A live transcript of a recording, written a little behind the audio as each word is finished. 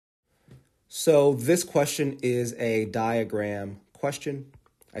So this question is a diagram question.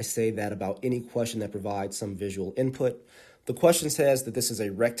 I say that about any question that provides some visual input. The question says that this is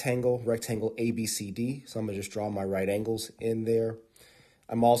a rectangle ABCD. So I'm going to just draw my right angles in there.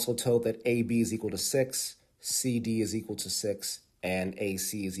 I'm also told that AB is equal to 6, CD is equal to 6, and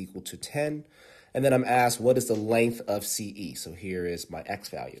AC is equal to 10. And then I'm asked, what is the length of CE? So here is my X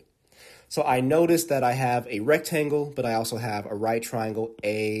value. So I notice that I have a rectangle, but I also have a right triangle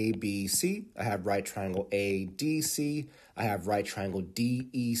ABC. I have right triangle ADC. I have right triangle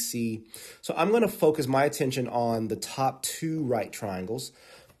DEC. So I'm going to focus my attention on the top two right triangles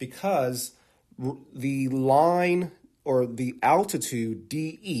because the line or the altitude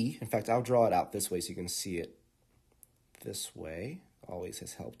DE, in fact, I'll draw it out this way so you can see it this way. Always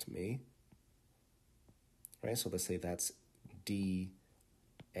has helped me. Right, so let's say that's D,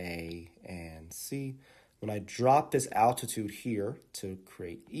 A, and C. When I drop this altitude here to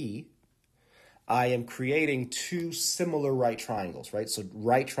create E, I am creating two similar right triangles, right? So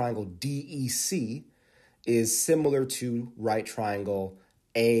right triangle DEC is similar to right triangle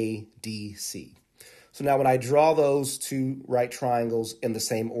ADC. So now when I draw those two right triangles in the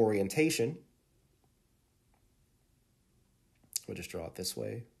same orientation, we'll just draw it this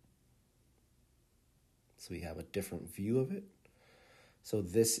way. So we have a different view of it. So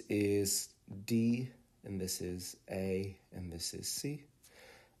this is D, and this is A, and this is C.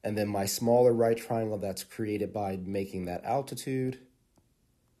 And then my smaller right triangle that's created by making that altitude,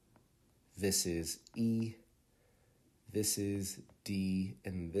 this is E, this is D,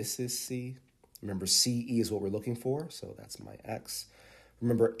 and this is C. Remember, CE is what we're looking for, so that's my X.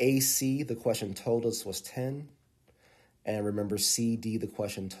 Remember, AC, the question told us was 10. And remember, CD, the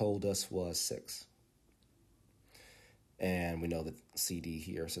question told us was 6. And we know that CD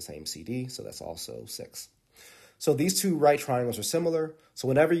here is the same CD, so that's also 6. So these two right triangles are similar. So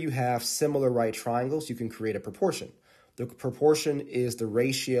whenever you have similar right triangles, you can create a proportion. The proportion is the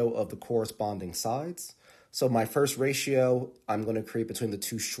ratio of the corresponding sides. So my first ratio, I'm going to create between the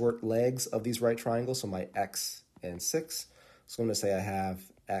two short legs of these right triangles, so my X and 6. So I'm going to say I have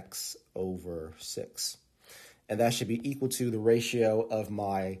X over 6. And that should be equal to the ratio of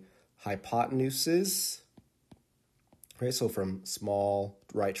my hypotenuses. Okay, so from small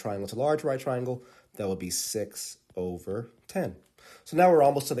right triangle to large right triangle, that would be 6 over 10. So now we're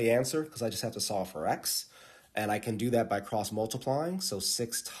almost to the answer because I just have to solve for X. And I can do that by cross multiplying. So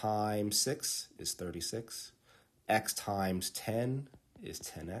 6 times 6 is 36. X times 10 is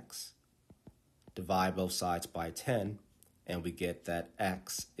 10x. Divide both sides by 10, and we get that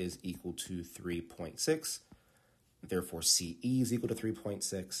X is equal to 3.6. Therefore, CE is equal to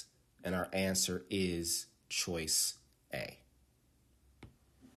 3.6, and our answer is choice A.